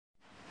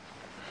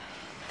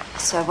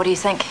So what do you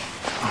think?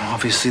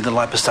 Obviously, the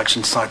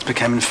liposuction sites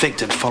became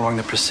infected following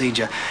the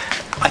procedure.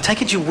 I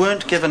take it you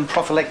weren't given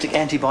prophylactic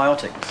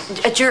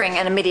antibiotics? During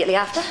and immediately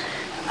after?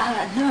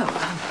 No.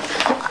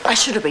 I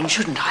should have been,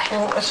 shouldn't I?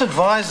 Well, it's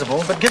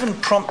advisable, but given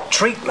prompt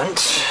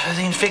treatment,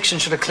 the infection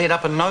should have cleared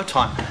up in no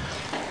time.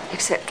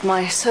 Except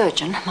my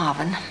surgeon,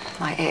 Marvin,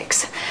 my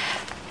ex,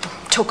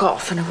 took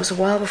off, and it was a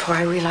while before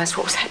I realised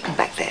what was happening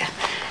back there.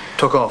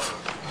 Took off?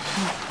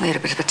 We had a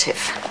bit of a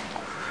tiff.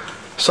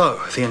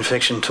 So, the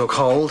infection took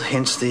hold,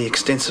 hence the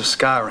extensive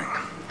scarring.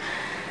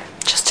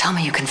 Just tell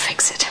me you can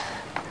fix it.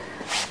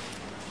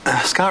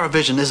 Scar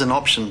revision is an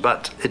option,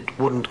 but it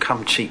wouldn't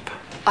come cheap.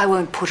 I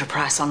won't put a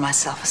price on my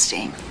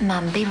self-esteem.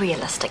 Mum, be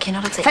realistic. You're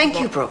not exactly... Thank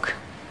you, Brooke.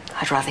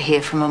 I'd rather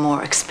hear from a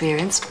more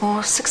experienced,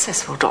 more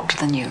successful doctor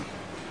than you.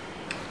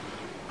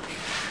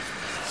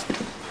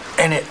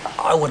 Annette,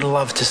 I would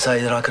love to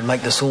say that I could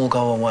make this all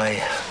go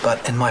away,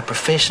 but in my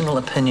professional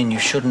opinion, you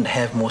shouldn't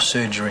have more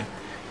surgery.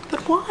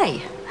 But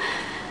why?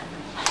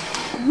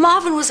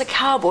 Marvin was a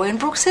cowboy, and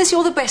Brooke says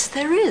you're the best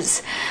there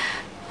is.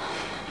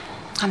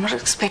 I'm not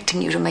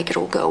expecting you to make it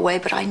all go away,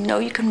 but I know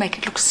you can make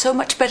it look so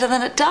much better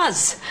than it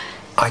does.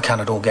 I can't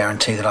at all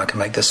guarantee that I can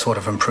make the sort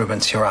of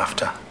improvements you're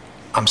after.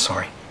 I'm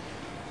sorry.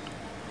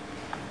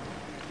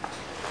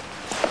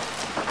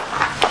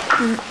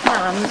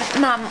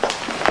 Mum.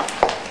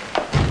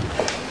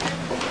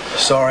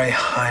 Sorry,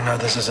 I know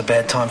this is a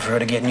bad time for her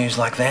to get news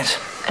like that.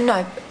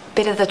 No,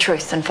 better the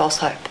truth than false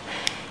hope.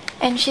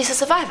 And she's a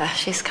survivor.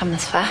 She's come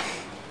this far.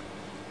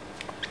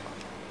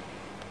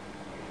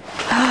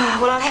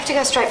 Well, I'll have to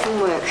go straight from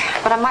work,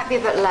 but I might be a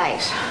bit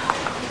late.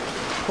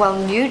 Well,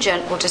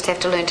 Nugent will just have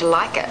to learn to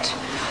like it.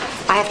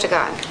 I have to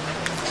go.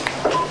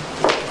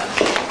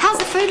 How's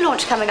the food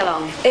launch coming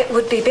along? It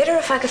would be better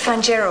if I could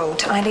find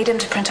Gerald. I need him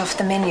to print off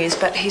the menus,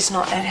 but he's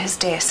not at his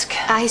desk.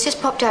 He's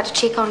just popped out to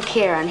check on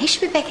Kieran. He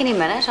should be back any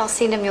minute. I'll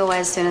send him your way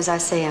as soon as I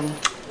see him.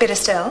 Better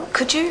still,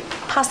 could you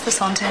pass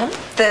this on to him?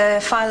 The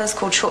file is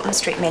called Shorten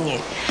Street Menu.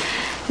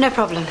 No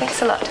problem.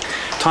 Thanks a lot.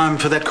 Time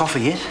for that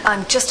coffee yet?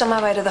 I'm just on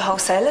my way to the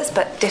wholesalers,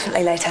 but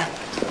definitely later.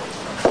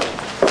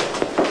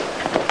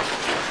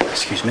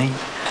 Excuse me?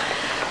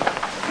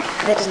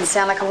 That doesn't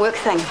sound like a work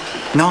thing.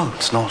 No,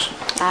 it's not.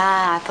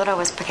 I thought I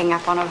was picking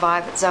up on a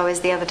vibe at Zoe's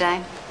the other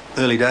day.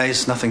 Early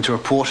days, nothing to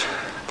report.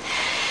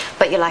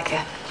 But you like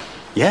her?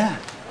 Yeah,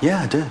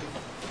 I do.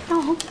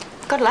 Oh,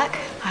 good luck.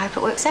 I hope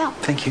it works out.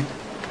 Thank you.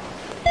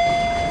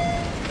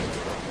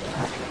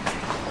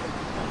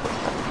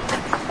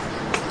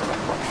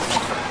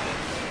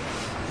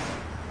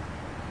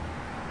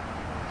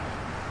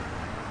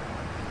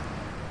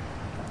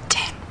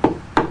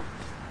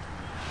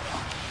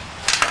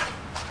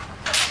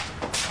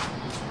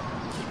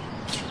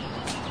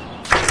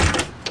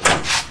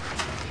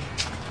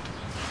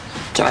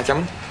 Can I come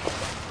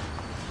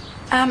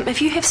in?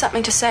 If you have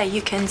something to say,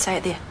 you can say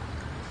it there.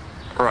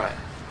 Right.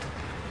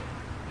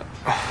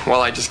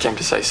 Well, I just came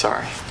to say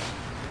sorry.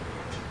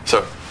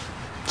 So,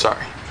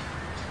 sorry.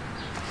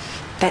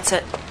 That's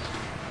it.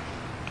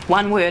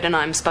 One word and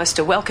I'm supposed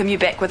to welcome you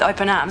back with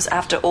open arms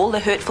after all the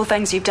hurtful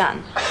things you've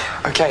done.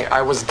 Okay,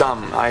 I was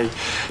dumb. I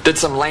did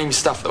some lame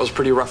stuff that was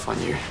pretty rough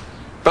on you.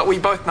 But we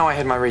both know I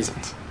had my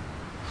reasons.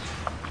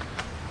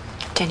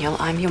 Daniel,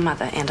 I'm your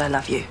mother and I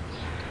love you.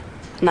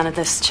 None of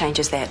this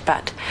changes that,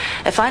 but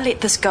if I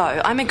let this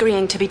go, I'm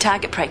agreeing to be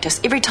target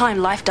practice every time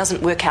life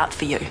doesn't work out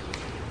for you.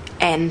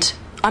 And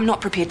I'm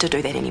not prepared to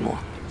do that anymore.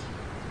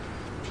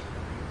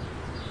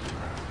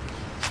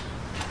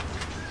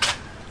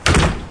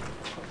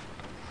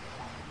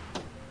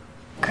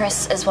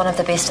 Chris is one of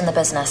the best in the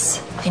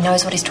business. He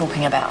knows what he's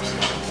talking about.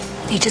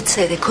 He did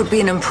say there could be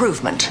an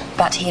improvement.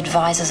 But he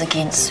advises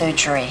against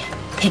surgery.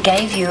 He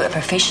gave you a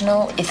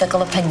professional,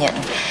 ethical opinion.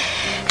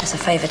 As a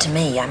favour to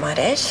me, I might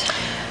add.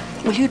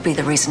 Well, you'd be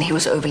the reason he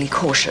was overly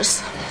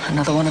cautious.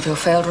 Another one of your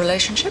failed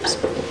relationships?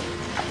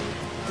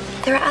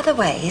 There are other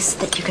ways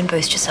that you can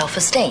boost your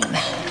self-esteem.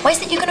 Ways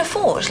that you can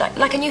afford,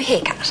 like a new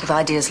haircut. With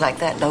ideas like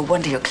that, no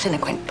wonder your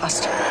clinic went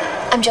bust.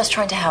 I'm just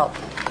trying to help.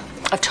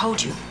 I've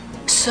told you,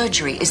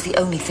 surgery is the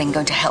only thing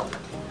going to help.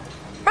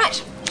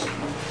 Right.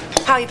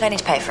 How are you planning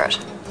to pay for it?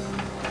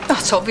 Oh,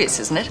 it's obvious,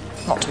 isn't it?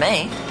 Not to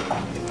me.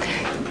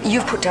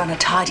 You've put down a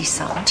tidy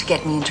sum to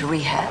get me into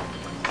rehab.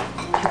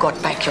 You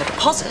got back your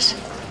deposit.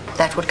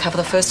 That would cover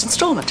the first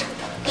installment.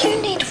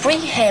 You need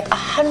rehab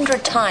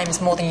 100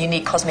 times more than you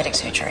need cosmetic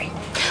surgery.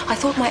 I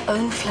thought my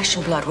own flesh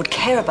and blood would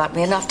care about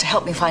me enough to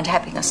help me find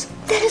happiness.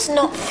 That is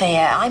not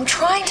fair. I'm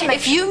trying to make...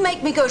 If you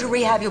make me go to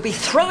rehab, you'll be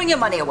throwing your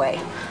money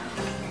away.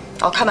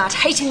 I'll come out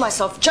hating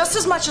myself just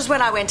as much as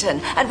when I went in,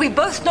 and we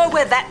both know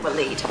where that will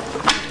lead.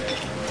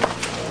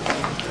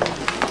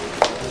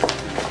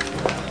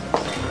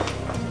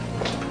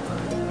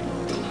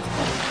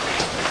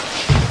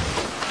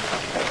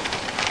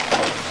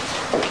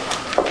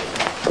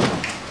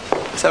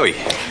 Zoe.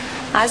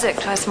 Isaac,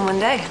 twice in one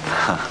day.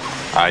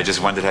 I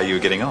just wondered how you were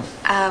getting on.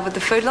 With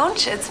the food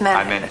launch, it's mad.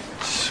 I meant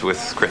it with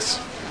Chris.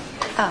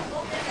 Oh.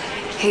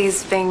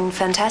 He's been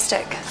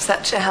fantastic.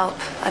 Such a help.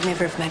 I'd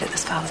never have made it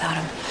this far without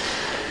him.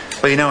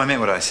 Well, you know, I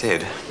meant what I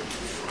said.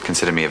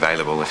 consider me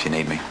available if you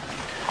need me.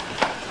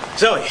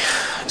 Zoe,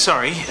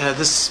 sorry,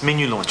 this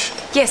menu launch.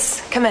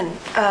 Yes, come in.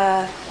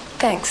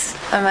 Thanks.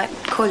 I might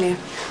call you.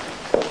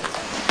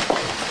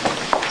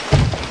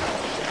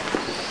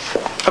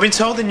 I've been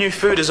told the new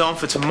food is on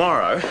for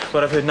tomorrow,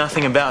 but I've heard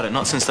nothing about it,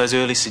 not since those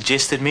early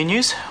suggested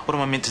menus. What am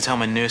I meant to tell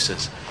my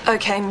nurses?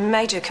 Okay,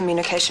 major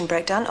communication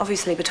breakdown,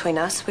 obviously between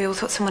us. We all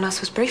thought someone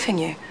else was briefing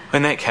you.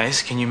 In that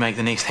case, can you make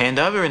the next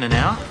handover in an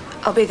hour?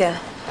 I'll be there.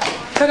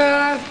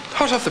 Ta-da!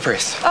 Hot off the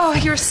press. Oh,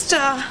 you're a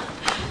star.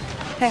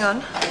 Hang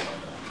on.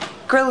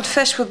 Grilled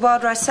fish with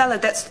wild rice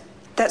salad,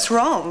 that's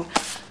wrong.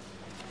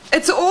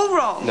 It's all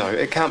wrong. No,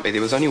 it can't be.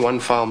 There was only one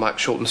file marked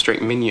Shorten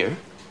Street menu.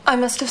 I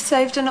must have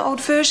saved an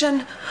old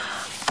version.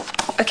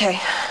 Okay,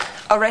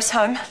 I'll race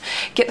home,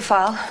 get the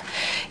file,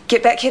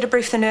 get back here to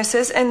brief the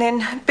nurses, and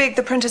then beg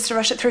the printers to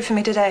rush it through for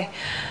me today.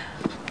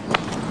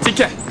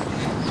 TK.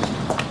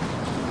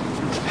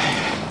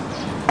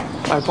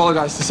 I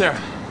apologise to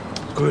Sarah.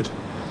 Good.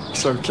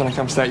 So can I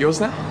come stay at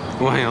yours now?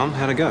 Well, hang on.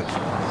 How'd it go?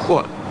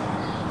 What?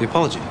 The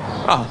apology.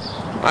 Oh,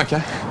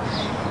 okay.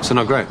 So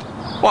not great?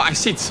 Well, I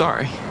said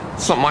sorry.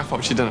 It's not my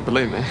fault she didn't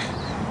believe me.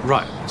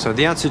 Right. So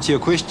the answer to your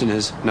question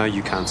is no,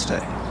 you can't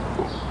stay.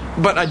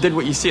 But I did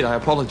what you said. I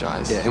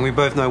apologise. Yeah, and we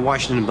both know why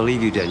she didn't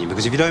believe you, Daniel,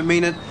 because if you don't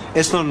mean it,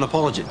 it's not an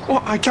apology.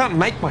 Well, I can't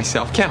make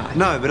myself, can I?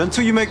 No, but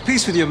until you make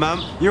peace with your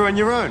mum, you're on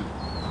your own.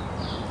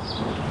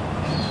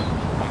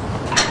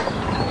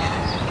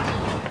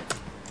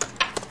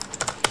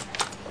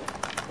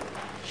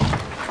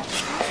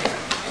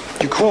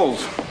 You called?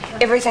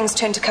 Everything's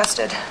turned to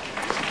custard.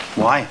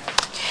 Why?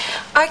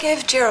 I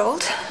gave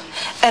Gerald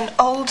an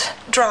old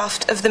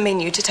draft of the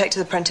menu to take to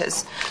the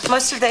printers.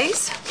 Most of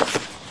these,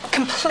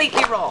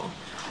 completely wrong.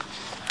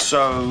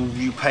 So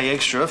you pay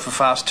extra for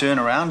fast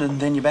turnaround and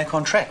then you're back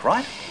on track,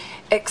 right?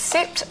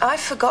 Except I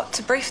forgot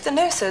to brief the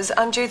nurses.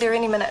 I'm due there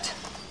any minute.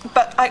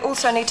 But I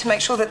also need to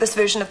make sure that this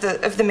version of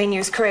the menu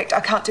is correct.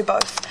 I can't do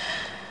both.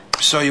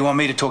 So you want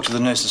me to talk to the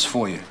nurses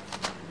for you?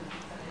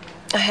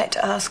 I had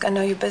to ask. I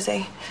know you're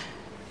busy.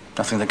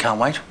 Nothing that can't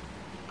wait?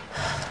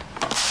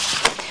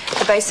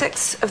 The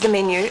basics of the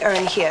menu are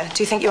in here.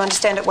 Do you think you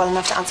understand it well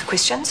enough to answer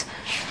questions?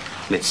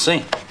 Let's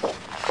see.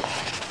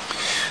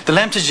 The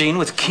lamb tagine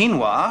with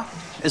quinoa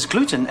is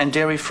gluten and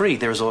dairy-free.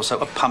 There is also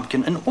a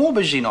pumpkin and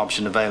aubergine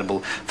option available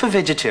for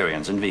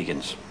vegetarians and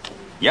vegans.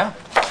 Yeah?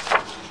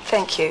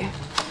 Thank you.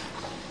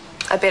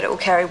 I bet it will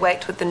carry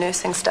weight with the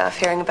nursing staff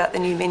hearing about the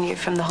new menu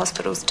from the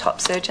hospital's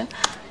top surgeon.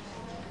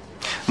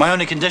 My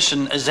only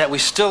condition is that we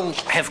still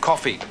have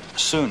coffee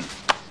soon.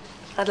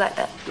 I'd like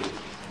that.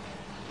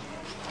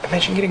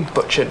 Imagine getting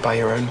butchered by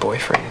your own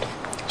boyfriend.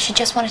 She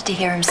just wanted to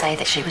hear him say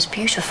that she was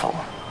beautiful.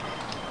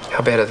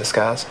 How bad are the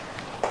scars?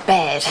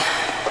 Bad.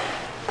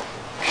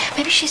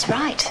 Maybe she's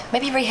right.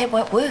 Maybe rehab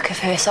won't work if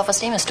her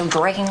self-esteem is still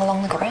dragging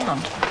along the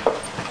ground.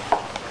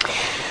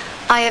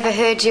 I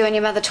overheard you and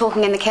your mother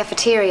talking in the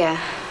cafeteria.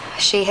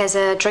 She has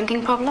a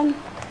drinking problem?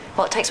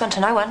 Well, it takes one to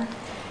know one.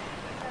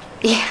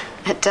 Yeah,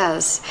 it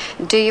does.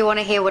 Do you want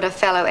to hear what a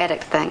fellow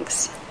addict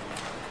thinks?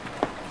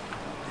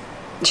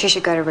 She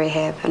should go to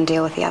rehab and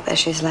deal with the other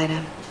issues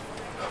later.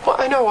 Well,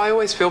 I know I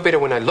always feel better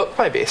when I look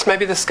my best.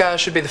 Maybe the scars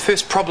should be the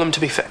first problem to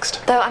be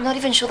fixed. Though I'm not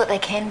even sure that they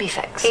can be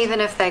fixed. Even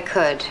if they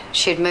could,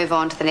 she'd move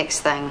on to the next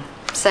thing.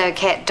 Say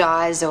Kat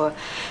dies or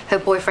her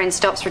boyfriend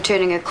stops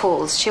returning her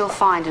calls, she'll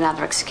find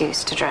another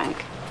excuse to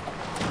drink.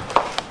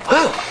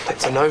 Well,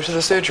 that's a no to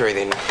the surgery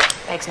then.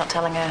 Meg's not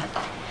telling her.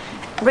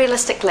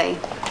 Realistically,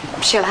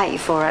 she'll hate you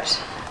for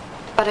it.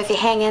 But if you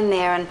hang in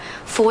there and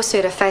force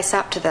her to face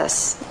up to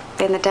this,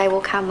 then the day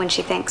will come when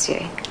she thanks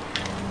you.